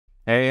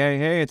Hey, hey,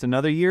 hey, it's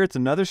another year, it's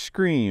another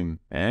Scream.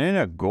 And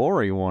a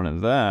gory one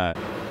at that.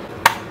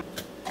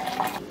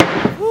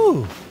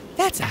 Ooh,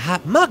 that's a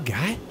hot mug,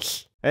 guy.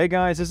 Hey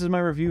guys, this is my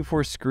review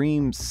for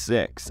Scream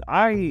 6.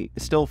 I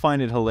still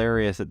find it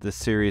hilarious that this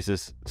series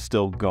is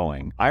still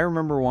going. I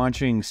remember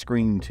watching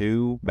Scream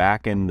 2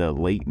 back in the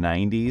late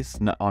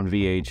 90s on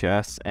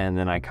VHS, and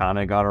then I kind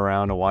of got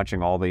around to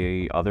watching all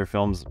the other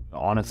films.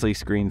 Honestly,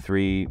 Scream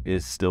 3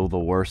 is still the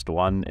worst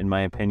one, in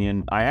my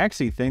opinion. I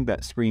actually think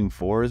that Scream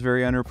 4 is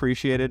very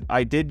underappreciated.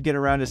 I did get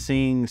around to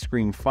seeing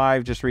Scream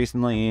 5 just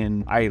recently,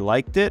 and I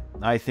liked it.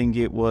 I think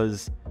it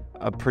was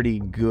a pretty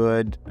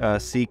good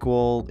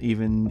sequel,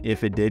 even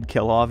if it did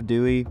kill off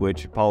Dewey,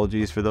 which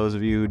apologies for those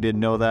of you who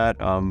didn't know that,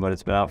 but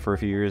it's been out for a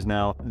few years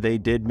now. They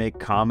did make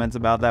comments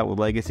about that with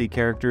legacy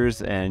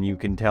characters, and you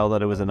can tell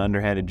that it was an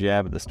underhanded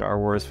jab at the Star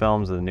Wars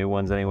films, the new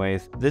ones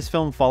anyways. This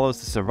film follows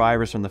the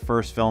survivors from the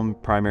first film,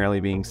 primarily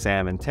being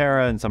Sam and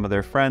Tara and some of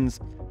their friends,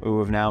 who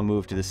have now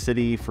moved to the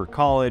city for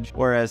college,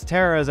 whereas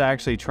Tara is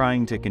actually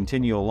trying to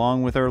continue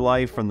along with her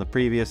life from the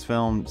previous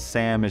film.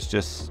 Sam is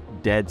just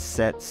dead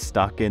set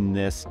stuck in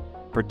this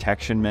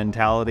protection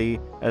mentality,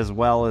 as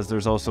well as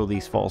there's also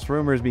these false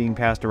rumors being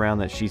passed around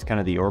that she's kind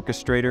of the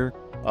orchestrator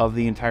of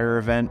the entire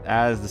event.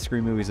 As the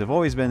Scream movies have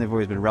always been, they've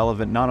always been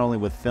relevant, not only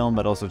with film,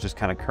 but also just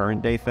kind of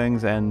current day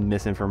things and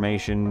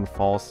misinformation,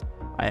 false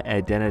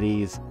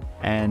identities,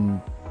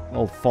 and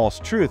false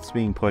truths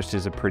being pushed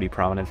is a pretty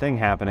prominent thing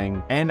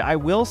happening. And I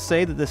will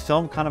say that this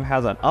film kind of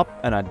has an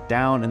up and a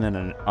down and then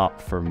an up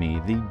for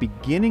me. The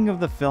beginning of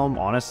the film,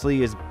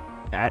 honestly, is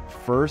at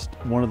first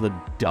one of the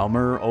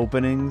dumber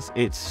openings.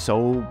 It's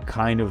so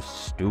kind of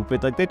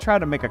stupid. Like, they try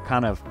to make a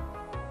kind of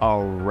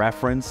a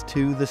reference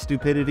to the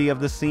stupidity of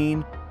the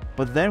scene,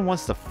 but then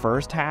once the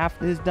first half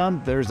is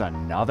done, there's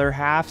another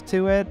half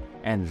to it,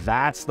 and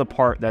that's the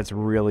part that's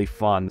really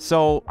fun.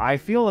 So I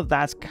feel that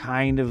that's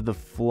kind of the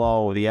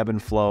flow, the ebb and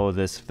flow of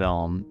this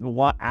film.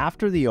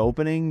 After the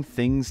opening,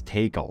 things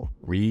take a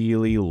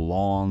really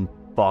long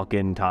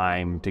fucking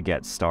time to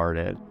get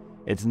started.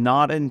 It's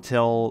not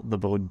until the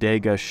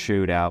bodega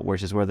shootout,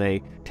 which is where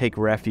they take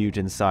refuge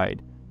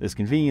inside this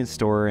convenience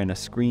store, and a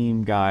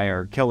Scream guy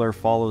or killer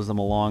follows them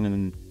along,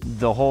 and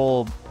the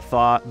whole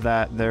thought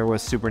that there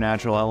was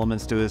supernatural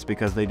elements to this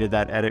because they did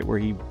that edit where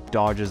he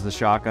dodges the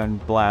shotgun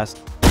blast.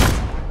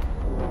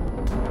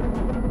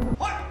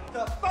 What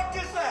the fuck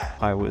is that?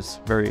 I was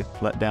very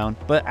let down.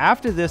 But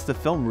after this, the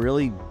film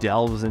really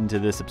delves into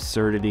this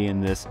absurdity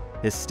and this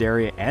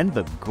hysteria and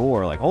the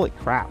gore. Like, holy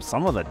crap,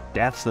 some of the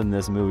deaths in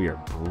this movie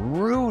are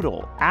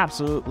brutal,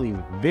 absolutely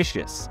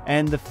vicious.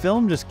 And the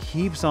film just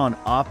keeps on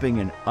upping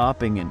and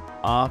upping and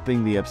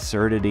upping the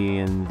absurdity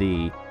and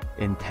the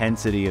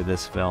intensity of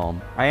this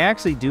film. I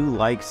actually do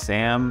like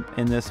Sam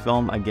in this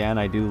film. Again,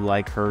 I do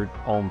like her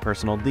own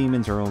personal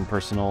demons, her own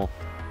personal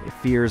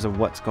fears of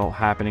what's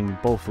happening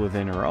both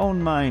within her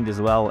own mind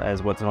as well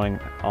as what's going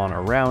on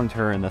around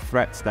her and the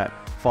threats that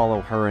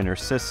follow her and her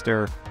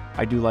sister.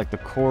 I do like the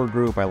core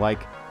group. I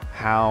like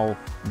how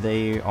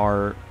they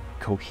are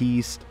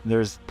cohesed.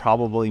 There's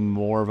probably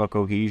more of a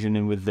cohesion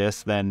in with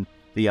this than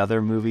the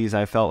other movies.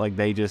 I felt like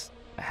they just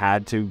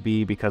had to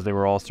be because they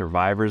were all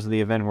survivors of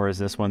the event, whereas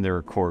this one, they're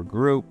a core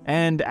group.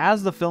 And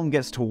as the film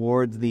gets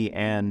towards the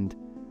end,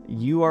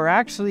 you are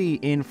actually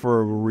in for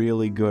a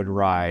really good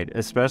ride,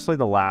 especially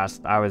the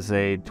last, I would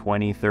say,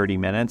 20-30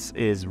 minutes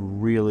is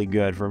really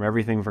good. From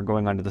everything from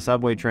going onto the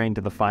subway train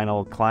to the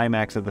final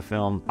climax of the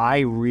film, I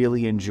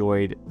really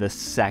enjoyed the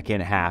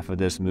second half of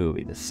this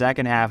movie. The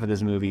second half of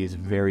this movie is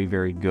very,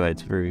 very good.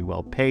 It's very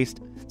well paced.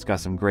 It's got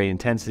some great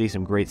intensity,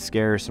 some great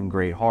scares, some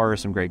great horror,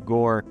 some great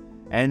gore,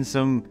 and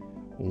some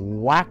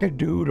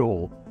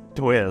wackadoodle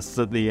twists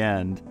at the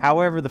end.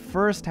 However, the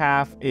first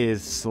half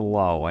is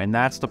slow, and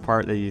that's the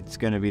part that it's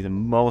going to be the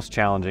most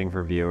challenging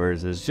for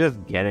viewers, is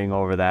just getting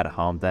over that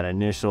hump, that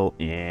initial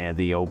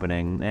the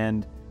opening.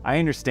 And I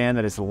understand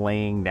that it's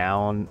laying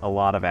down a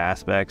lot of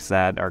aspects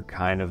that are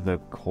kind of the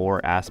core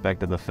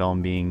aspect of the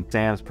film, being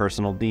Sam's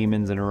personal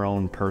demons and her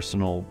own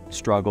personal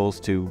struggles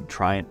to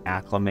try and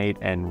acclimate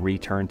and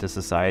return to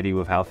society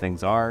with how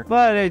things are.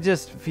 But it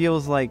just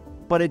feels like,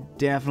 but it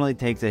definitely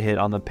takes a hit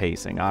on the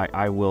pacing.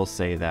 I will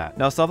say that.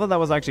 Now, something that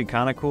was actually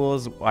kind of cool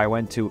is I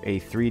went to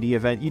a 3D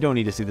event. You don't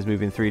need to see this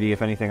movie in 3D.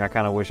 If anything, I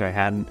kind of wish I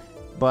hadn't.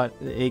 But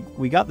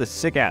we got this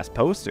sick-ass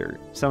poster.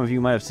 Some of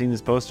you might have seen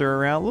this poster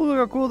around. Look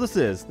how cool this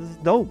is. This is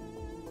dope.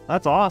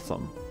 That's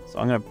awesome. So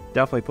I'm going to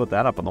definitely put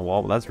that up on the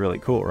wall, but that's really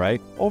cool, right?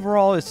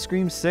 Overall, is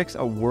Scream 6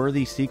 a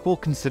worthy sequel,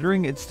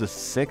 considering it's the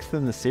 6th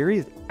in the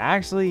series?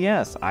 Actually,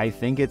 yes. I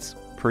think it's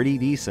pretty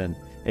decent.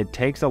 It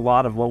takes a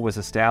lot of what was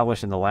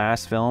established in the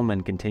last film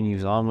and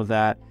continues on with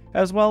that,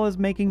 as well as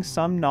making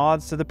some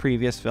nods to the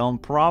previous film.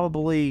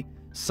 Probably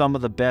some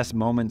of the best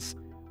moments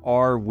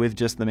are with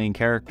just the main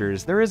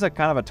characters. There is a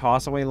kind of a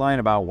toss-away line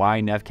about why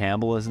Neve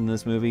Campbell is in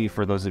this movie.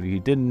 For those of you who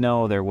didn't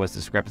know, there was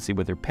discrepancy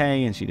with her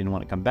pay and she didn't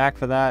want to come back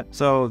for that.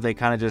 So they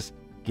kind of just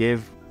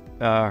give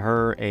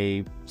her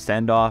a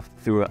send-off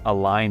through a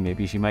line.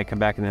 Maybe she might come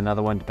back in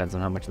another one, depends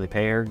on how much they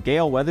pay her.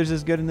 Gale Weathers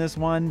is good in this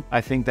one. I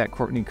think that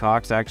Courtney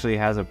Cox actually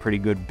has a pretty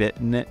good bit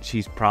in it.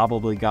 She's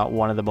probably got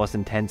one of the most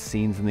intense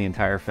scenes in the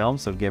entire film,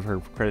 so give her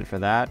credit for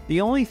that.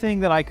 The only thing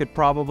that I could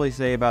probably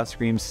say about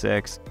Scream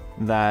 6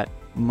 that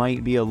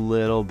might be a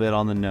little bit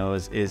on the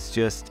nose is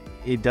just,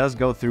 it does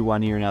go through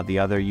one ear and out the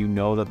other. You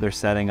know that they're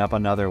setting up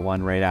another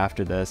one right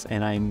after this,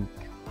 and I'm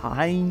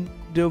kind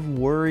of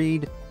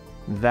worried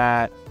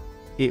that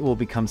it will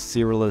become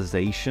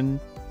serialization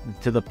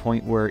to the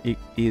point where it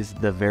is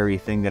the very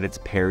thing that it's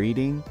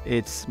parodying.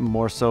 It's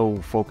more so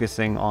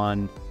focusing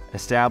on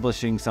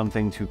establishing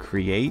something to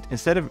create.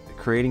 Instead of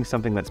creating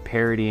something that's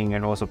parodying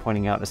and also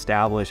pointing out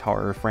established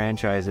horror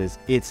franchises,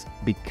 it's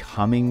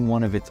becoming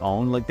one of its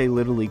own. Like, they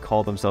literally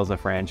call themselves a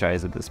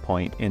franchise at this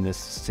point in this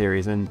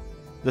series, and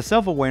the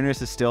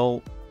self-awareness is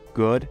still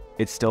good.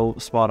 It's still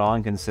spot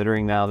on,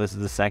 considering now this is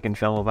the second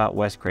film about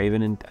Wes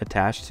Craven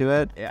attached to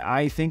it.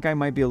 I think I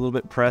might be a little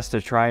bit pressed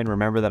to try and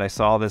remember that I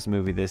saw this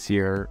movie this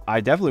year. I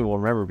definitely will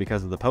remember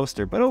because of the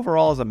poster, but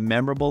overall as a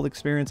memorable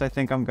experience, I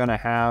think I'm gonna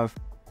have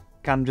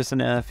kind of just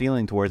a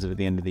feeling towards it at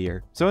the end of the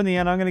year. So in the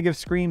end, I'm gonna give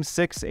Scream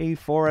 6 a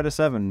 4 out of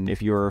 7.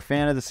 If you're a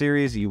fan of the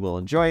series, you will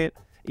enjoy it.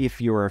 If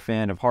you're a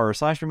fan of horror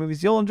slasher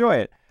movies, you'll enjoy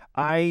it.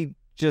 I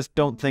just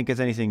don't think it's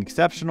anything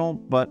exceptional,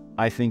 but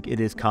I think it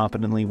is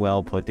competently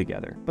well put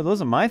together. But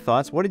those are my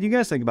thoughts. What did you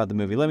guys think about the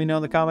movie? Let me know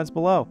in the comments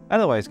below.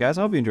 Otherwise, guys,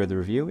 I hope you enjoyed the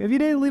review. If you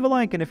did, leave a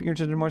like, and if you're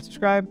interested in more,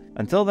 subscribe.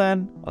 Until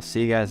then, I'll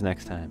see you guys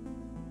next time.